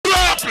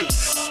All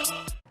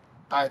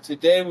right,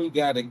 today we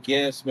got a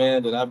guest,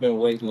 man, that I've been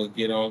waiting to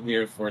get on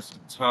here for some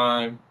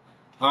time.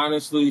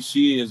 Honestly,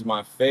 she is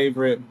my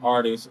favorite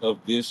artist of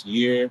this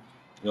year. You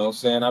know what I'm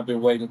saying? I've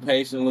been waiting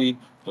patiently,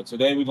 but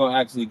today we're going to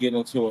actually get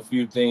into a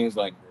few things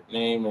like her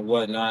name and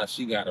whatnot.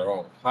 She got her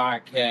own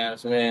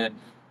podcast, man,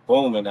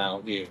 booming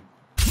out here.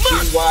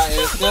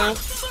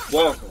 TYSF,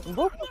 welcome.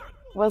 Whoop.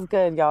 What's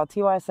good, y'all?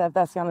 TYSF,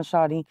 that's Yana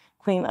Shawty,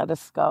 Queen of the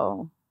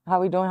Skull.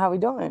 How we doing? How we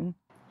doing?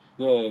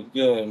 Good,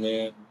 good,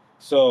 man.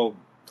 So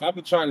I've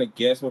been trying to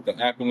guess what the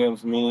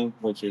acronyms mean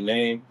with your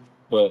name,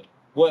 but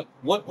what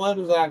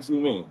does it actually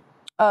mean?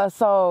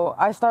 So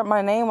I start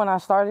my name when I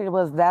started it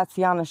was that's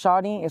Yana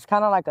Shawty. It's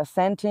kind of like a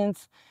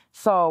sentence.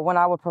 So when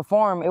I would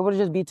perform, it would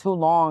just be too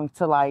long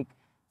to like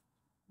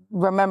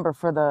remember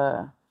for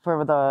the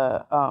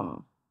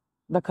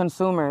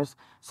consumers.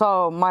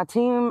 So my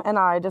team and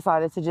I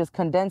decided to just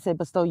condense it,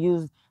 but still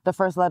use the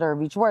first letter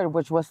of each word,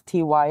 which was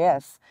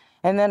TYS.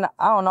 And then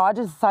I don't know, I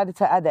just decided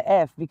to add the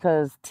F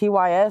because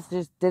TYS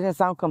just didn't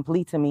sound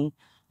complete to me.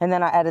 And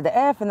then I added the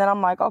F, and then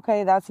I'm like,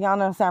 okay, that's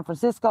Yana San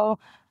Francisco.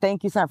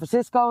 Thank you, San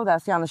Francisco.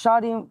 That's Yana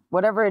Shawty.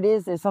 Whatever it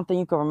is something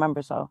you can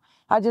remember. So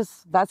that's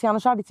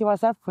Yana Shawty,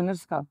 TYSF, Queen of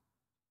the Skull.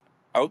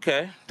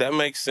 Okay, that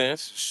makes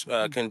sense.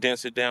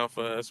 Condense it down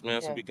for us,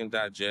 man, so Yeah. we can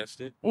digest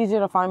it. Easier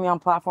to find me on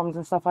platforms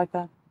and stuff like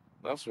that.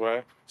 That's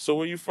right. So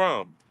where you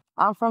from?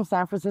 I'm from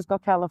San Francisco,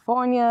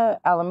 California,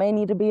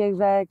 Alamany to be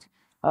exact.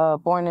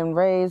 Born and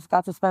raised.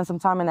 Got to spend some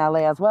time in LA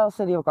as well,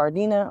 city of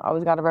Gardena.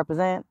 Always got to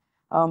represent.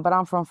 But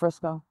I'm from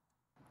Frisco.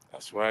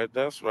 That's right.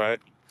 That's right.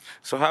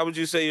 So how would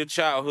you say your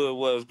childhood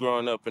was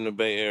growing up in the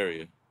Bay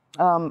Area?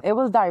 It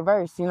was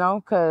diverse,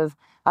 because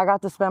I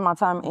got to spend my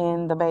time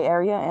in the Bay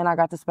Area and I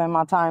got to spend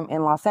my time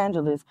in Los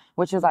Angeles,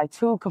 which is like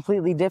two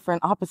completely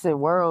different opposite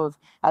worlds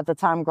at the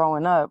time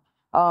growing up.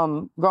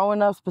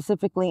 Growing up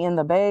specifically in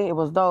the Bay, it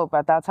was dope.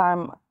 At that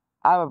time,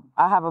 I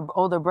have an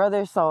older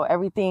brother, so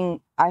everything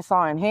I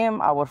saw in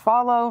him, I would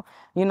follow.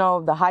 The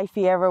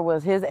hyphy era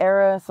was his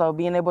era, so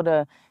being able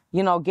to,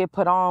 get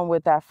put on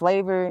with that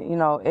flavor,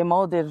 it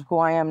molded who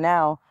I am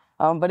now.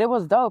 But it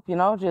was dope,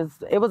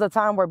 just it was a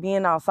time where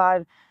being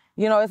outside,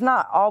 it's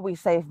not always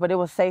safe, but it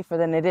was safer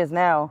than it is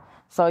now.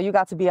 So you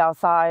got to be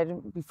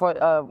outside before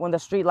when the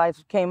street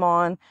lights came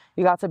on.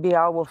 You got to be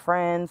out with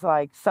friends.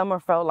 Like summer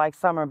felt like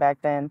summer back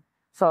then.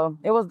 So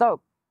it was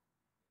dope.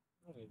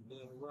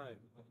 Right.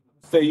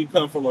 Say you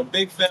come from a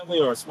big family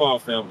or a small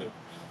family?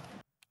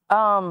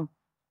 Um,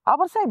 I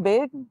would say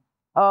big.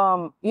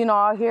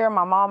 Out here,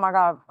 my mom, I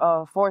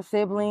got 4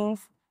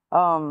 siblings.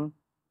 Um,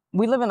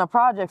 we live in a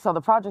project, so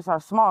the projects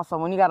are small. So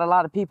when you got a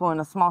lot of people in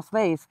a small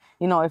space,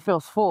 it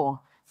feels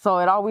full. So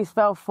it always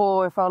felt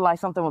full. It felt like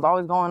something was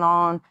always going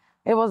on.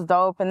 It was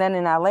dope. And then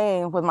in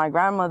LA with my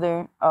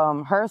grandmother,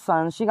 her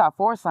sons, she got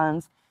 4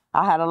 sons.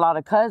 I had a lot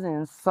of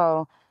cousins.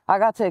 So I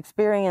got to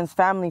experience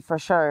family for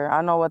sure.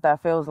 I know what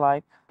that feels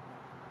like.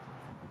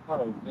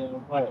 Oh,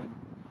 damn right.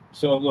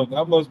 So look,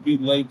 I must be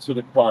late to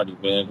the party,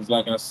 man. Because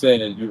like I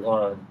said, you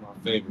are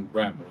my favorite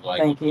rapper,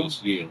 like Thank you.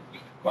 this year.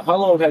 But how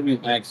long have you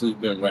actually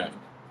been rapping?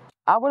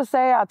 I would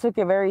say I took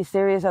it very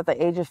serious at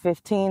the age of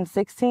 15,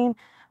 16.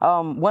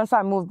 Once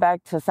I moved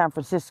back to San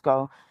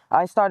Francisco,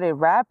 I started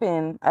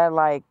rapping at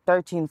like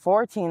 13,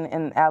 14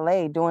 in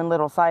LA, doing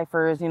little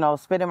ciphers,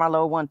 spitting my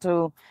little 1,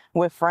 2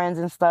 with friends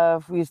and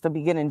stuff. We used to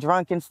be getting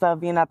drunk and stuff,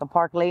 being at the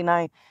park late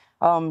night.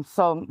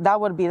 So that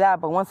would be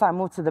that. But once I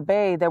moved to the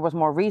Bay, there was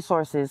more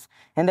resources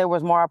and there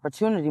was more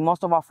opportunity,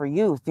 most of all for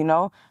youth.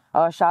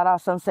 Shout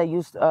out Sunset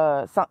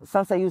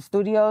Youth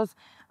Studios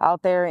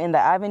out there in the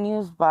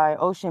avenues by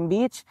Ocean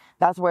Beach.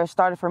 That's where it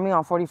started for me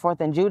on 44th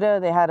and Judah.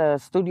 They had a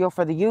studio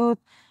for the youth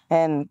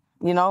and,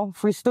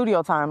 free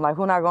studio time. Like,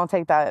 who not going to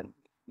take that,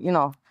 you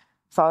know?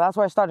 So that's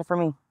where it started for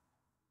me.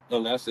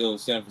 And that's in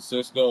San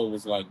Francisco. It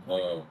was like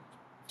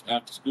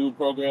after school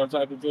program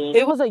type of thing.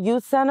 It was a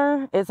youth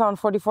center. It's on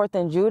 44th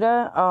and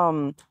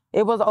Judah.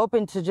 It was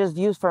open to just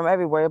youth from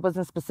everywhere. It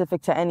wasn't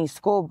specific to any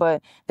school,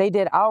 but they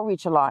did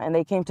outreach a lot. And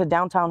they came to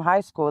Downtown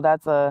High School.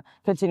 That's a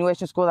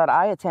continuation school that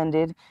I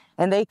attended.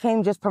 And they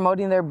came just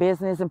promoting their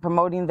business and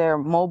promoting their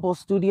mobile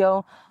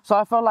studio. So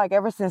I felt like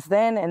ever since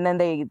then, and then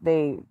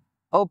they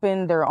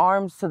opened their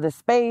arms to the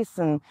space.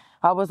 And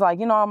I was like,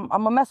 I'm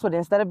going to mess with it.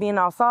 Instead of being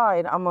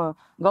outside, I'm going to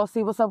go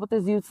see what's up with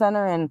this youth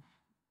center. And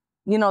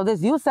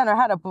this youth center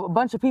had a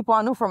bunch of people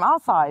I knew from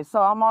outside.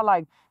 So I'm all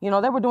like, they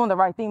were doing the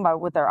right thing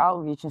with their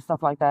outreach and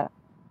stuff like that.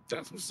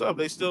 That's what's up.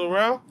 They still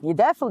around? You're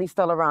definitely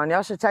still around.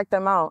 Y'all should check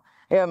them out.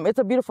 It's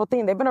a beautiful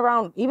thing. They've been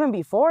around even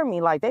before me.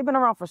 Like, they've been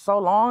around for so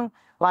long,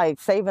 like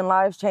saving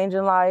lives,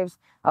 changing lives,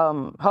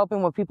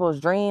 helping with people's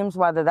dreams,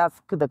 whether that's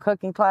the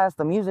cooking class,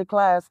 the music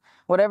class,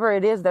 whatever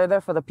it is, they're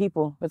there for the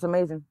people. It's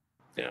amazing.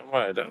 Yeah,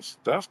 right. That's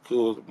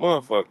cool as a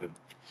motherfucker.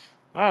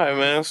 All right,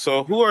 man.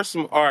 So who are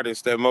some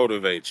artists that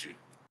motivate you?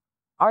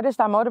 Artists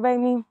that motivate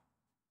me?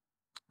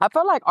 I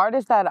feel like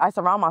artists that I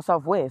surround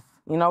myself with.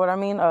 You know what I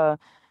mean?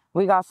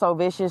 We got So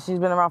Vicious. She's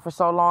been around for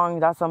so long.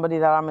 That's somebody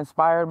that I'm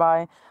inspired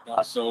by.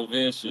 So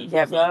vicious.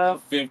 Yes, The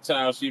fifth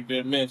time she's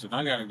been mentioned.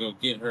 I gotta go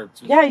get her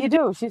too. yeah, you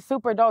do. She's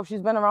super dope.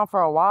 She's been around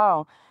for a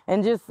while.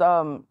 And just,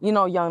 Young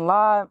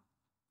Lot.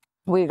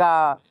 We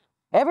got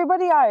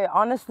everybody I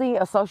honestly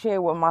associate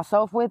with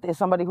myself with is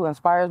somebody who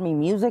inspires me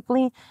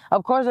musically.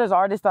 Of course, there's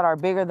artists that are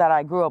bigger that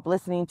I grew up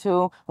listening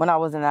to. When I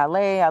was in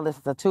LA, I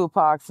listened to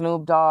Tupac,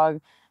 Snoop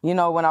Dogg. When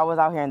I was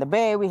out here in the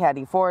Bay, we had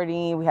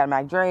E40, we had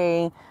Mac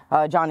Dre,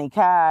 Johnny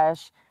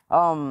Cash.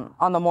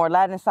 On the more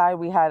Latin side,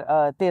 we had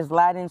Thiz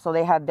Latin, so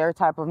they had their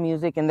type of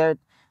music and their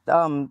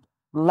um,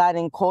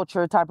 Latin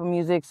culture type of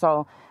music.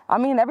 So, I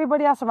mean,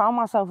 everybody I surround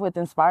myself with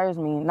inspires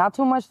me. Not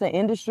too much the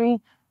industry.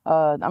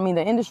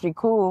 The industry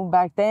cool.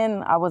 Back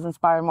then, I was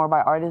inspired more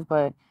by artists,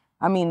 but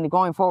I mean,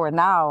 going forward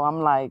now,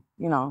 I'm like,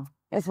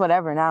 it's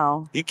whatever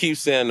now. You keep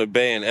saying the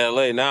Bay and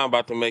LA. Now I'm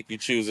about to make you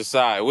choose a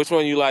side. Which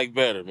one you like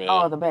better, man?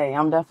 Oh, the Bay.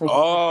 I'm definitely.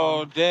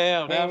 Oh,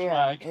 damn. That's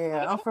yeah, right.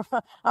 Yeah,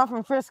 I'm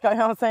from Frisco. You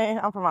know what I'm saying?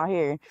 I'm from out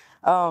here.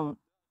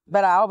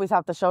 But I always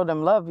have to show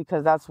them love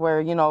because that's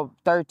where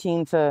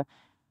 13 to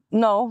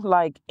no,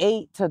 like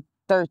 8 to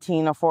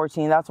 13 or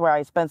 14. That's where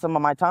I spent some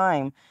of my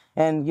time.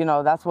 And,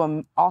 that's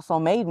what also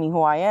made me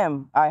who I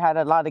am. I had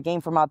a lot of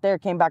game from out there,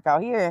 came back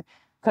out here,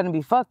 couldn't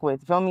be fucked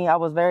with. Feel me? I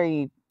was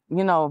very,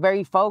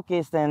 very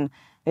focused and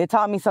it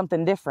taught me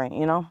something different,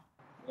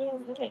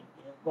 Right.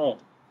 All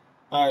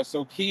right,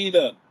 so keyed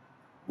up.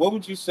 What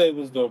would you say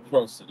was the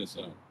approach to this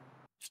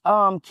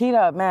album? Keyed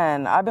Up,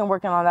 man. I've been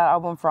working on that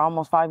album for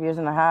almost 5 years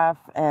and a half.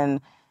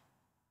 And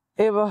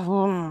it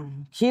was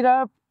Keyed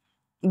Up.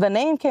 The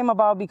name came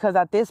about because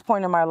at this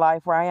point in my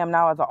life where I am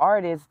now as an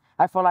artist,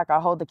 I feel like I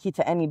hold the key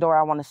to any door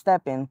I want to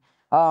step in.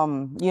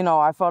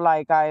 I feel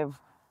like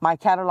my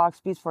catalog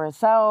speaks for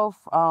itself.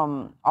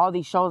 All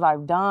these shows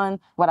I've done,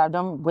 what I've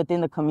done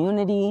within the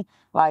community.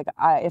 Like,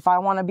 if I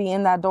want to be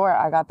in that door,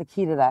 I got the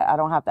key to that. I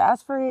don't have to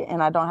ask for it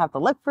and I don't have to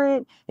look for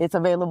it. It's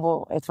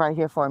available. It's right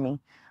here for me.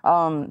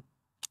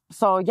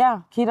 So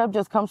yeah, Keyed Up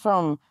just comes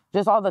from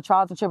just all the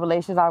trials and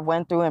tribulations I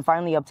went through and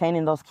finally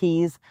obtaining those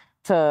keys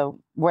to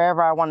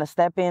wherever I want to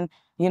step in.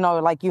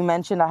 Like you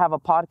mentioned, I have a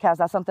podcast.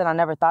 That's something I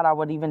never thought I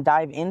would even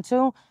dive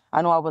into.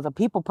 I know I was a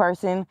people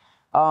person.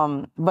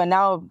 But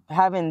now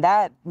having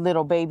that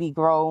little baby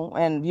grow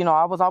and,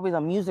 I was always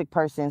a music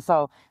person.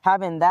 So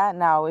having that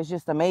now is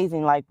just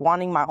amazing. Like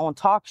wanting my own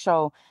talk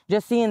show,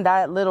 just seeing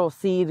that little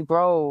seed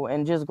grow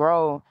and just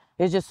grow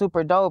is just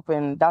super dope.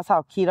 And that's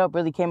how Keyed Up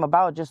really came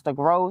about, just the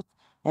growth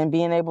and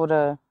being able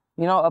to,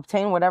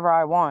 obtain whatever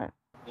I want.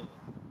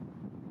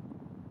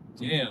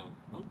 Damn.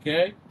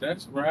 Okay,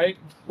 that's right.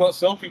 Well,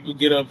 some people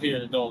get up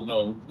here and don't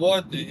know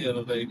what the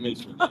hell they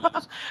mentioned.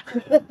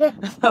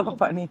 So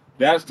funny.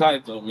 That's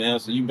tight though, man.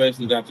 So you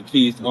basically got the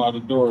keys to all the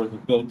doors to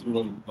go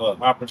through the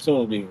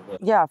opportunity.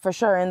 Yeah, for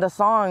sure. In the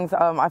songs,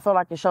 I feel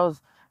like it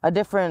shows a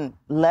different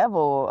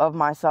level of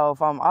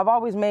myself. I've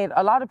always made,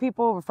 a lot of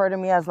people refer to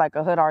me as like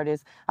a hood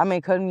artist. I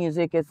make hood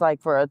music. It's like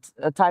for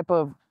a type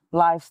of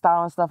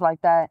lifestyle and stuff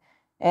like that.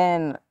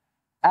 And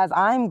as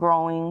I'm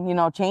growing,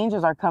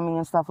 changes are coming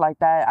and stuff like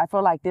that. I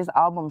feel like this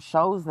album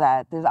shows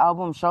that. This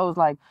album shows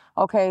like,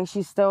 okay,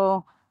 she's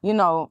still,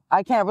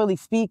 I can't really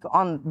speak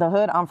on the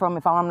hood I'm from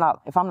if I'm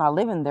not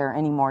living there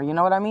anymore. You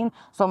know what I mean?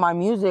 So my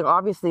music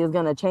obviously is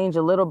gonna change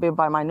a little bit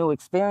by my new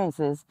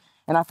experiences.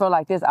 And I feel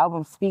like this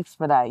album speaks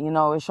for that.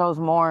 It shows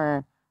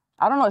more,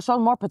 I don't know, it shows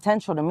more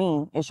potential to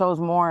me. It shows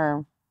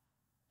more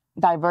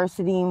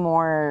diversity,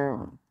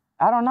 more,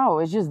 I don't know,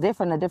 it's just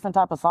different, a different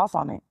type of sauce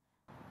on it.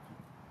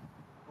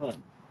 Right.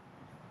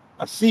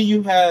 I see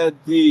you had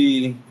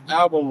the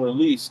album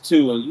released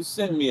too, and you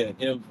sent me an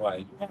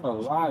invite. You had a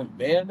live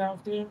band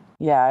out there?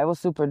 Yeah, it was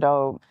super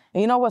dope.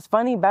 And you know what's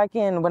funny? Back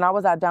in when I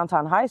was at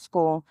downtown high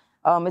school,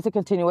 it's a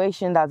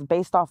continuation that's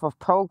based off of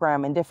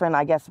program and different,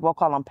 I guess we'll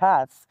call them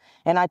paths.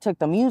 And I took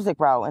the music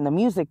route and the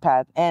music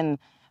path. And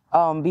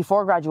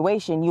before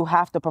graduation, you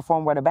have to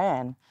perform with a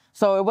band.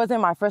 So it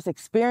wasn't my first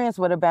experience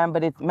with a band,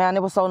 but it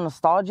was so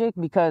nostalgic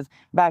because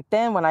back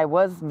then when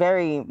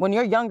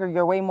you're younger,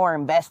 you're way more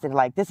invested.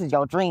 Like, this is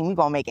your dream. You're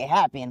going to make it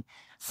happen.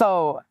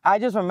 So I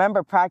just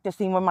remember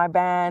practicing with my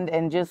band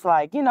and just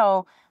like,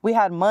 we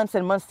had months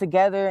and months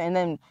together. And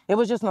then it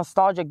was just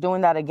nostalgic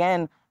doing that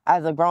again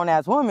as a grown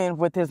ass woman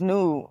with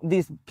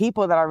these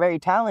people that are very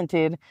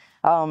talented.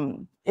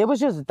 It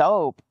was just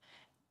dope.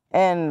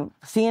 And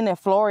seeing it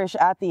flourish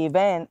at the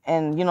event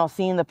and,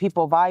 seeing the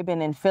people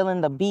vibing and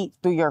feeling the beat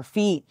through your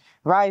feet,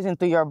 rising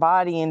through your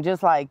body and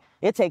just like,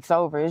 it takes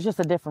over. It's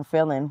just a different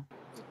feeling.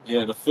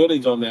 Yeah, the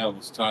footage on that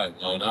was tight,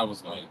 man. I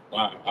was like,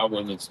 wow, I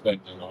wasn't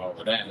expecting all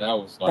of that. That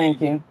was like,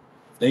 thank you.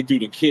 They threw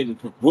the kid and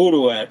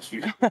caboodle at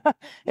you.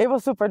 It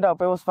was super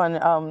dope. It was fun.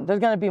 There's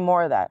going to be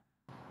more of that.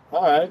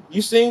 All right.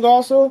 You sing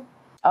also?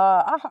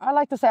 I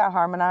like to say I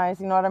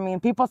harmonize. You know what I mean?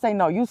 People say,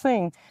 no, you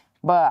sing.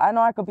 But I know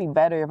I could be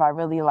better if I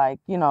really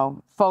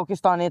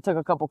focused on it, took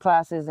a couple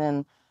classes,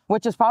 and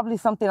which is probably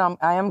something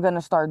I am going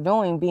to start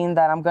doing, being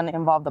that I'm going to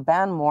involve the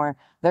band more.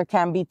 There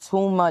can't be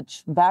too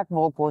much back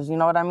vocals. You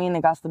know what I mean?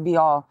 It has to be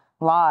all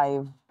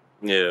live.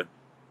 Yeah.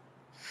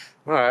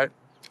 All right.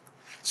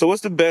 So,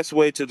 what's the best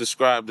way to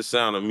describe the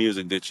sound of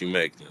music that you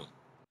make then?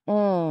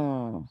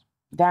 Mm,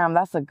 damn,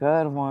 that's a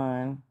good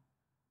one.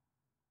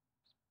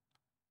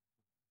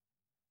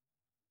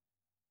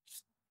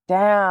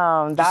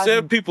 Damn, You that's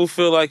said people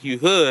feel like you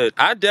hood.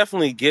 I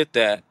definitely get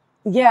that.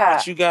 yeah.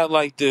 But you got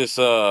like this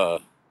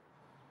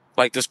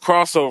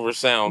crossover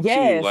sound too.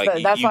 Yes,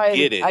 Like that's you why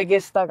get it. I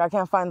get stuck. I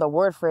can't find the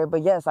word for it,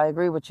 but yes, I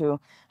agree with you.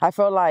 I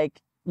feel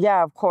like,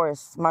 yeah, of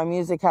course, my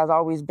music has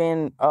always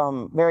been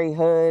very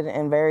hood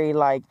and very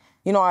like,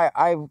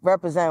 I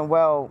represent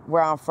well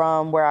where I'm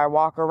from, where I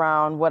walk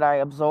around, what I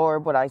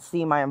absorb, what I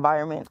see, my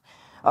environment.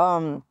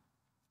 Um,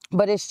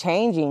 but it's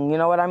changing, you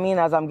know what I mean?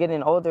 As I'm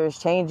getting older, it's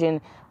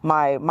changing.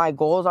 My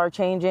goals are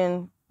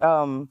changing.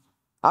 I'm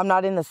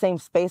not in the same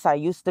space I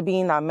used to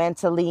be, not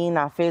mentally,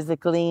 not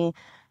physically,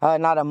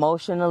 not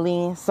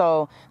emotionally.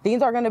 So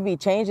things are going to be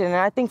changing, and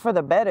I think for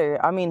the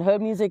better. I mean,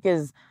 hood music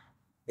is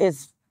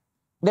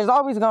there's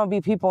always going to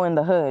be people in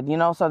the hood,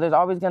 so there's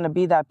always going to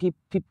be that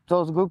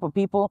those group of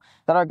people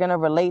that are going to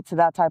relate to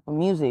that type of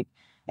music.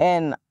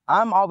 And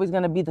I'm always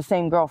going to be the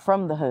same girl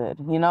from the hood.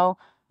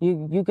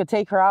 You could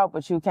take her out,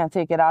 but you can't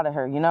take it out of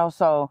her.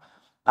 So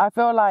I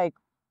feel like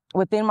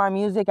within my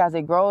music as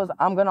it grows,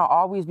 I'm going to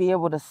always be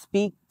able to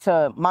speak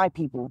to my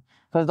people,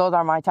 because those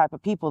are my type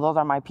of people. Those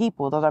are my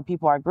people. Those are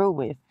people I grew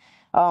with.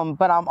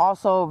 But I'm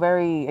also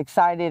very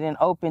excited and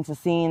open to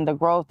seeing the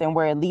growth and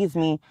where it leads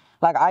me.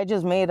 Like, I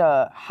just made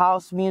a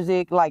house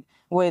music, like,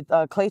 with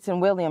Clayton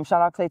Williams.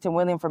 Shout out Clayton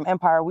Williams from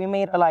Empire. We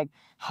made a, like,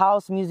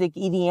 house music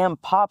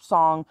EDM pop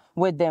song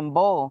with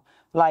Dembo.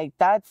 Like,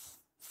 that's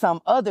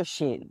some other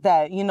shit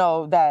that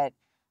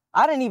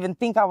I didn't even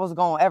think I was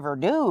going to ever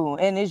do.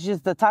 And it's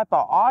just the type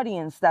of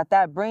audience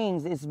that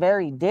brings is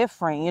very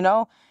different.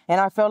 And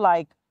I feel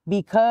like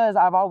because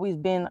I've always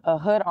been a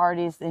hood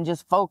artist and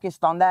just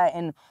focused on that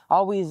and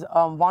always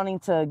wanting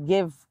to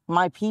give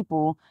my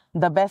people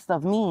the best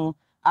of me,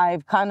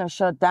 I've kind of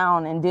shut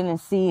down and didn't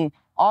see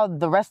all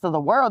the rest of the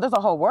world. There's a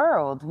whole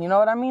world, you know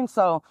what I mean?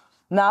 So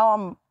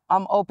now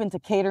I'm open to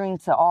catering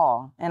to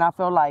all. And I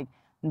feel like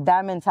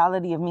that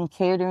mentality of me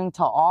catering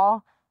to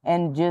all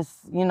and just,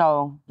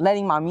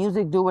 letting my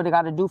music do what it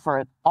got to do for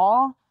it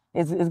all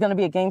is going to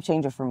be a game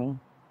changer for me.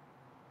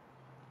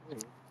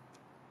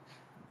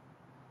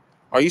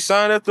 Are you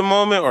signed at the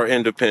moment or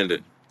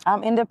independent?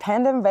 I'm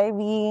independent,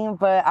 baby,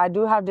 but I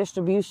do have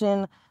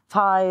distribution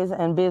ties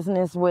and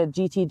business with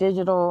GT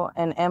Digital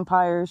and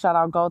Empire. Shout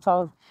out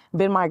Gotos.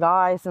 Been my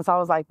guy since I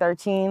was like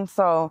 13.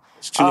 So,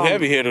 It's two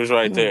heavy hitters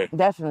right there.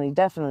 definitely,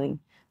 definitely.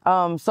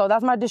 So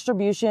that's my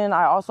distribution.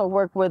 I also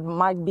work with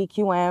Mike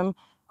BQM.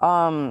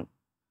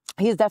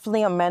 He's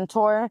definitely a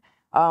mentor.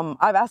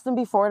 I've asked him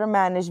before to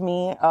manage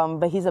me,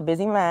 but he's a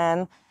busy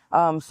man.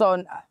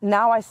 So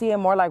now I see it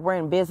more like we're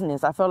in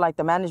business. I feel like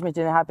the management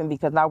didn't happen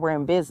because now we're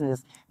in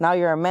business. Now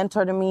you're a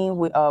mentor to me.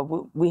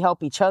 We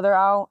help each other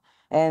out,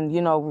 and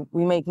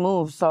we make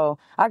moves. So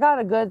I got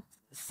a good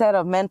set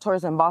of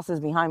mentors and bosses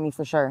behind me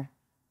for sure.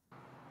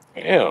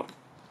 Yeah.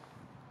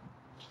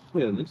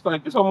 Yeah,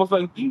 it's almost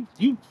like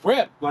you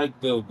prep like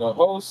the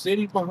whole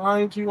city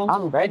behind you.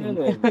 I'm ready.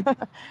 And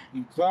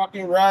you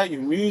talking right,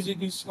 your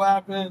music is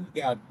slapping,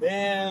 you got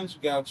bands,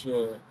 you got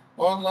your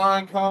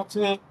online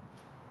content.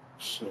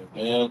 Shit,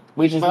 man.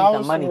 We just need How the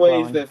are some money ways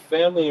flowing. that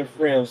family and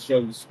friends show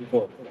you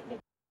support?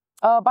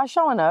 By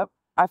showing up.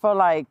 I feel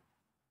like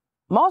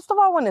most of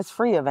all when it's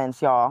free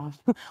events, y'all.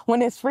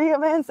 When it's free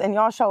events and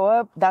y'all show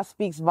up, that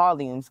speaks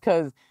volumes,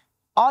 because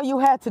all you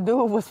had to do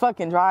was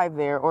fucking drive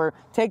there or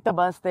take the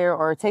bus there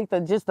or take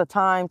just the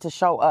time to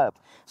show up.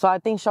 So I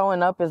think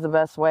showing up is the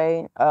best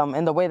way,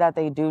 and the way that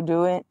they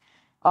do it.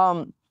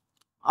 Um,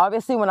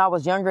 Obviously, when I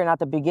was younger and at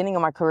the beginning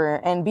of my career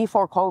and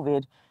before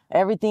COVID,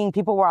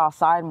 people were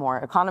outside more.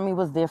 Economy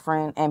was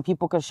different and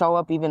people could show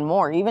up even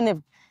more. Even if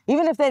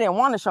they didn't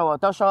want to show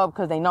up, they'll show up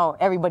because they know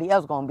everybody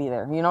else going to be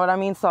there. You know what I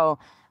mean? So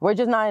we're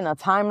just not in a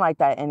time like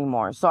that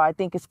anymore. So I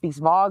think it speaks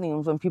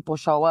volumes when people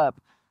show up.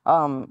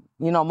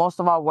 Most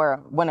of all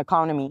when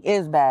economy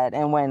is bad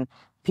and when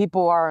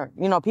people aren't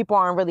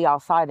really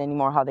outside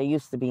anymore how they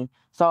used to be.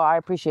 So I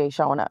appreciate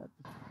showing up.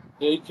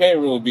 Yeah, you can't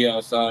really be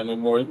outside no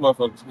more. These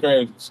motherfuckers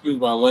crazy. Excuse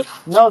my language.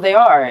 No, they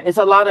are. It's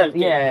a lot of, Got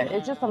yeah,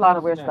 it's just a lot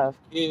of weird stuff.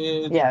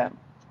 kids, Yeah,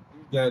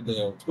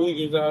 goddamn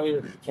tweakers out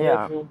here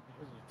yeah.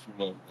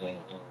 tripping.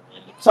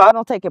 So I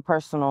don't take it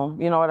personal,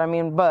 you know what I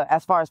mean? But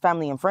as far as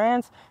family and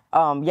friends,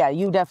 yeah,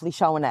 you definitely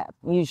showing up.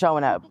 You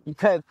showing up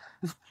because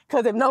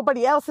if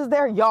nobody else is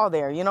there, y'all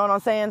there. You know what I'm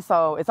saying?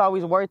 So it's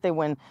always worth it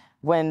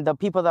when the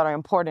people that are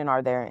important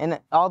are there. And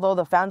although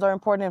the fans are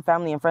important,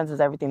 family and friends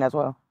is everything as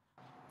well.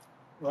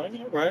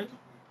 Right, right.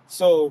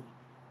 So,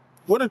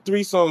 what are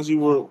three songs you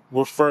would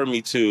refer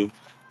me to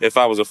if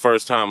I was a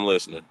first time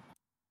listener?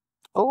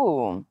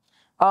 Ooh,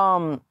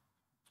 um,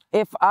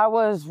 if I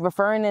was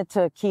referring it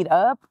to Keyed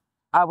Up,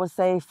 I would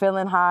say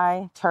Feeling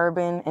High,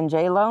 Turban, and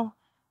J-Lo.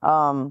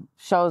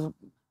 Shows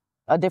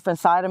a different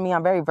side of me.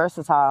 I'm very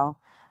versatile.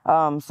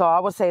 So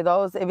I would say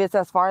those. If it's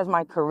as far as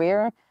my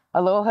career,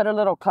 A Little Hood, A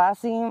Little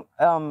Classy,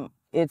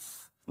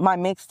 it's my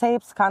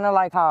mixtapes, kind of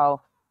like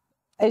how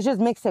It's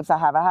just mixtapes I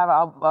have. I have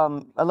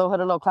a little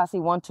hood, a little classy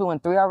 1, 2,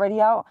 and 3 already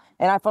out,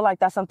 and I feel like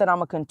that's something I'm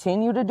gonna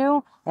continue to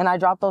do. And I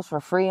drop those for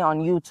free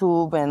on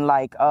YouTube and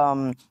like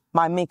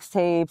my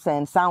mixtapes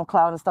and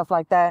SoundCloud and stuff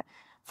like that.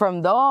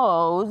 From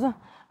those,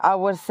 I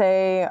would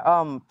say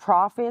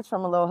Profits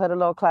from a little hood, a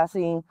little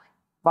classy,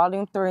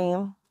 Volume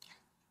 3.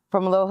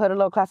 From a little hood, a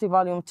little classy,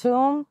 Volume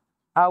 2,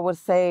 I would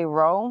say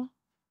Row,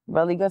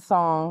 really good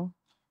song.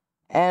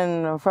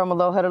 And from a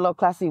little hood, a little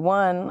classy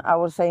 1, I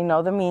would say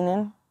Know the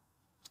Meaning.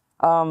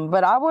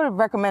 But I would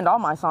recommend all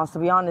my songs, to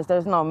be honest.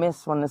 There's no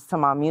miss when it's to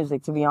my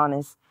music, to be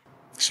honest.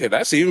 Shit,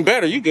 that's even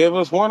better. You gave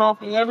us one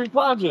off of every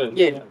project.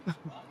 Yeah.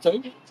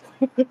 Take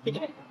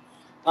it.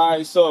 All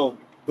right, so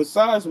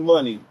besides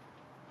money,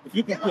 if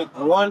you could pick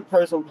one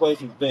person,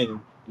 place, and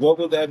thing, what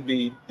would that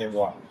be and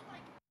why?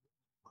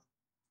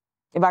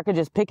 If I could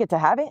just pick it to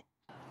have it?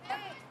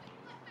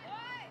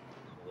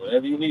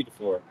 Whatever you need it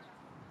for.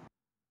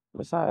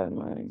 Besides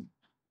money,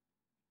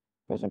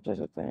 person, place,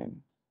 or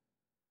thing.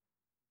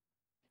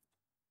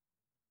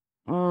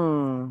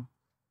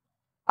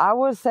 I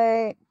would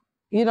say,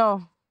 you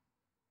know,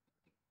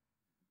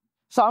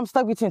 so I'm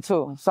stuck between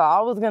two. So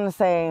I was going to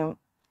say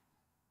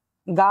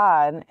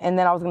God, and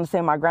then I was going to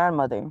say my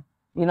grandmother.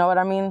 You know what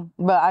I mean?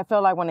 But I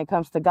feel like when it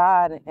comes to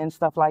God and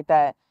stuff like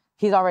that,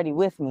 he's already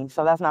with me.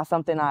 So that's not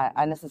something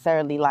I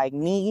necessarily like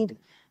need.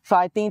 So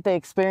I think the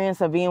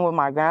experience of being with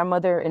my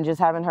grandmother and just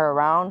having her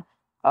around,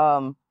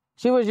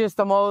 she was just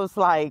the most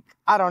like,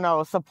 I don't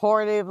know,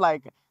 supportive.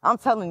 Like, I'm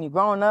telling you,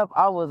 growing up,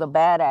 I was a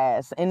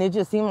badass. And it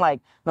just seemed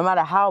like no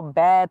matter how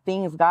bad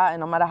things got and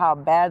no matter how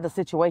bad the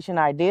situation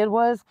I did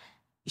was,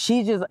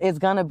 she just is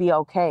gonna be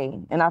okay.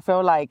 And I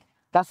feel like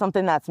that's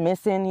something that's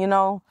missing, you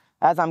know,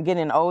 as I'm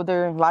getting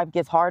older, life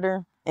gets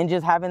harder. And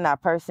just having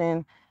that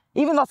person,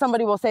 even though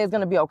somebody will say it's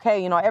gonna be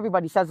okay, you know,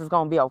 everybody says it's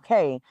gonna be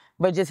okay.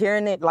 But just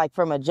hearing it like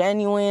from a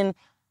genuine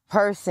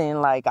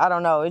person, like, I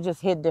don't know, it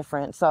just hit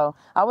different. So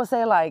I would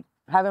say like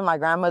having my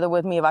grandmother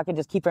with me, if I could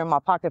just keep her in my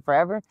pocket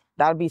forever,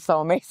 that would be so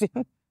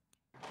amazing.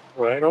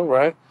 Right, all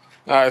right.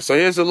 All right, so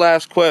here's the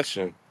last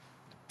question.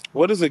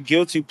 What is a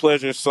guilty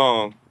pleasure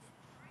song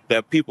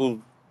that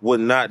people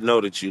would not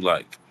know that you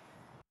like?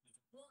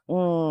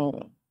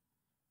 mm,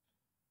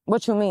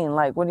 what you mean?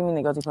 Like, what do you mean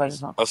the guilty pleasure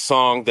song? A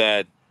song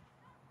that,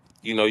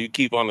 you know, you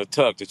keep on the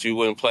tuck that you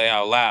wouldn't play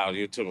out loud.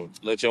 You to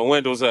let your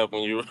windows up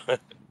when you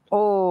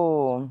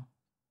Oh,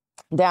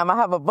 damn, I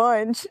have a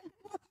bunch.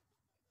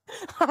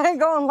 I ain't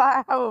gonna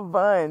lie, I have a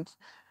bunch.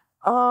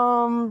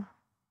 Um,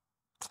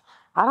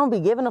 I don't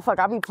be giving a fuck.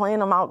 I be playing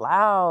them out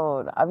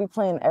loud. I be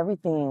playing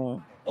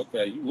everything.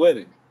 Okay, you with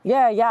it.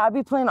 Yeah, I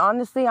be playing.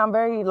 Honestly, I'm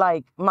very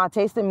like my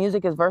taste in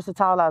music is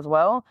versatile as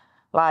well.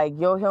 Like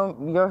you'll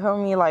hear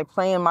me like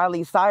playing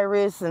Miley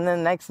Cyrus, and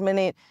then next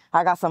minute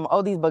I got some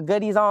oldies but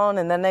goodies on,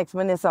 and then next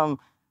minute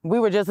we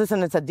were just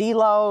listening to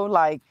D-Lo.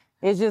 Like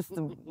it's just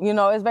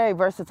it's very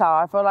versatile.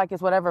 I feel like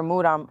it's whatever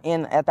mood I'm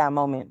in at that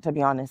moment. To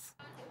be honest.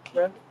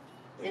 Okay.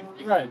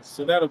 Right.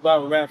 So that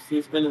about wraps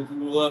this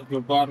interview up.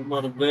 Your bottom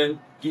of the bed.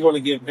 You want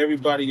to give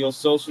everybody your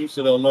social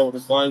so they'll know where to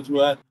find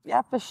you at?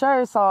 Yeah, for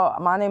sure. So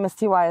my name is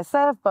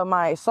TYSF, but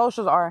my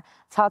socials are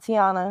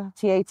Tatiana,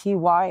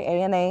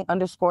 TATYANA _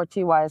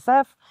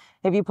 TYSF.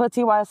 If you put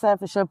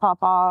TYSF, it should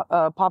pop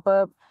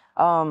up.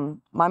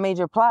 My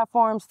major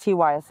platforms,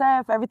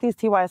 TYSF, everything's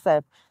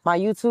TYSF. My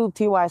YouTube,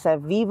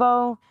 TYSF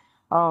Vivo.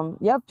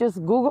 Yep, just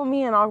Google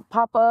me and I'll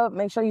pop up.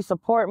 Make sure you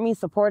support me.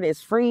 Support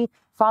is free.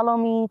 Follow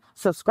me.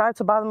 Subscribe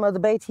to Bottom of the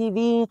Bay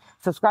TV.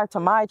 Subscribe to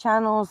my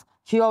channels.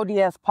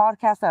 QODS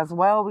podcast as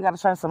well. We got to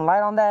shine some light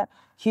on that.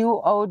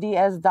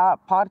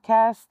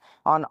 QODS.podcast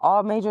on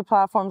all major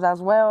platforms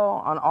as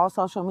well, on all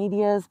social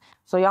medias.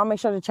 So y'all make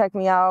sure to check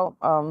me out.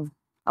 I'm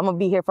going to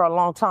be here for a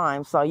long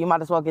time, so you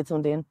might as well get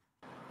tuned in.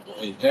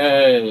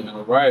 Hey,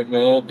 all right,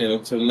 man. And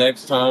until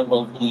next time,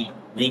 hopefully,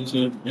 reach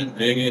it, be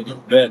bigger,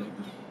 and better.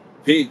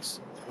 Peace.